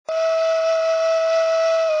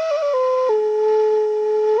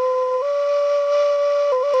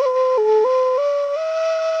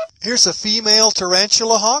Here's a female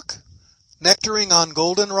tarantula hawk nectaring on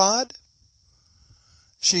goldenrod.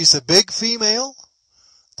 She's a big female.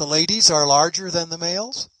 The ladies are larger than the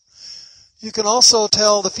males. You can also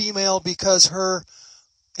tell the female because her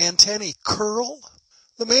antennae curl.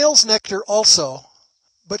 The males nectar also,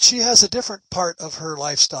 but she has a different part of her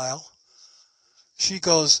lifestyle. She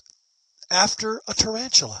goes after a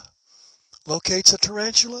tarantula, locates a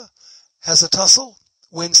tarantula, has a tussle,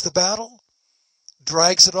 wins the battle,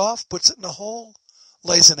 drags it off, puts it in a hole,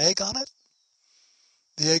 lays an egg on it.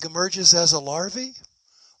 The egg emerges as a larvae,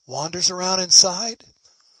 wanders around inside,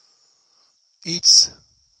 eats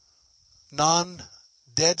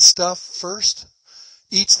non-dead stuff first,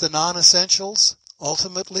 eats the non-essentials.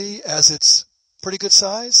 Ultimately, as it's pretty good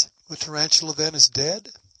size, the tarantula then is dead.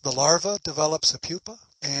 The larva develops a pupa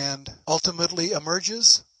and ultimately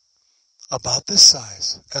emerges about this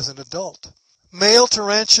size as an adult. Male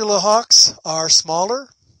tarantula hawks are smaller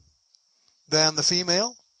than the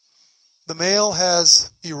female. The male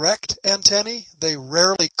has erect antennae. They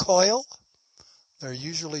rarely coil. They're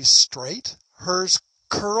usually straight. Hers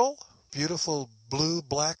curl. Beautiful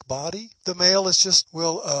blue-black body. The male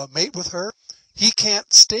will mate with her. He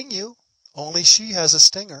can't sting you. Only she has a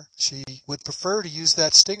stinger. She would prefer to use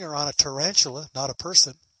that stinger on a tarantula, not a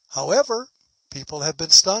person. However, people have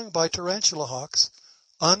been stung by tarantula hawks.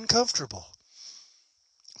 Uncomfortable.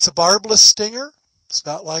 It's a barbless stinger. It's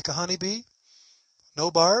not like a honeybee.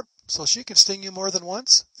 No barb, so she can sting you more than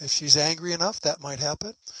once. If she's angry enough, that might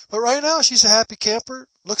happen. But right now, she's a happy camper.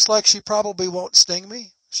 Looks like she probably won't sting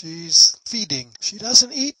me. She's feeding. She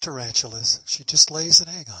doesn't eat tarantulas. She just lays an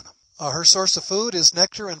egg on them. Her source of food is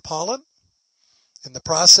nectar and pollen. In the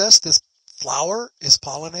process, this flower is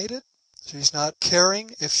pollinated. She's not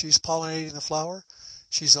caring if she's pollinating the flower.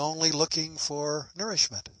 She's only looking for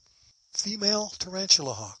nourishment. Female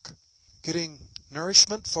tarantula hawk, getting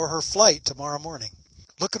nourishment for her flight tomorrow morning.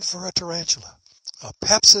 Looking for a tarantula. A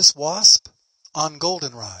Pepsis wasp on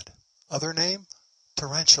goldenrod. Other name,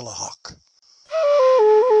 tarantula hawk.